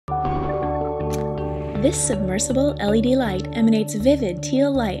This submersible LED light emanates vivid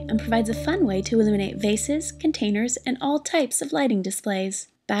teal light and provides a fun way to illuminate vases, containers, and all types of lighting displays.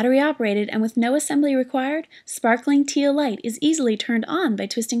 Battery operated and with no assembly required, sparkling teal light is easily turned on by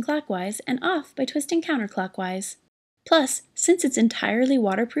twisting clockwise and off by twisting counterclockwise. Plus, since it's entirely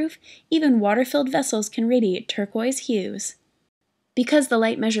waterproof, even water-filled vessels can radiate turquoise hues. Because the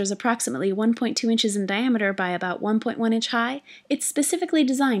light measures approximately 1.2 inches in diameter by about 1.1 inch high, it's specifically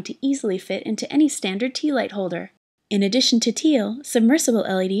designed to easily fit into any standard tea light holder. In addition to teal, submersible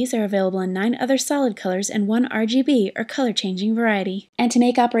LEDs are available in 9 other solid colors and 1 RGB or color-changing variety. And to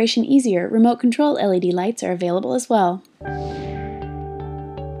make operation easier, remote control LED lights are available as well.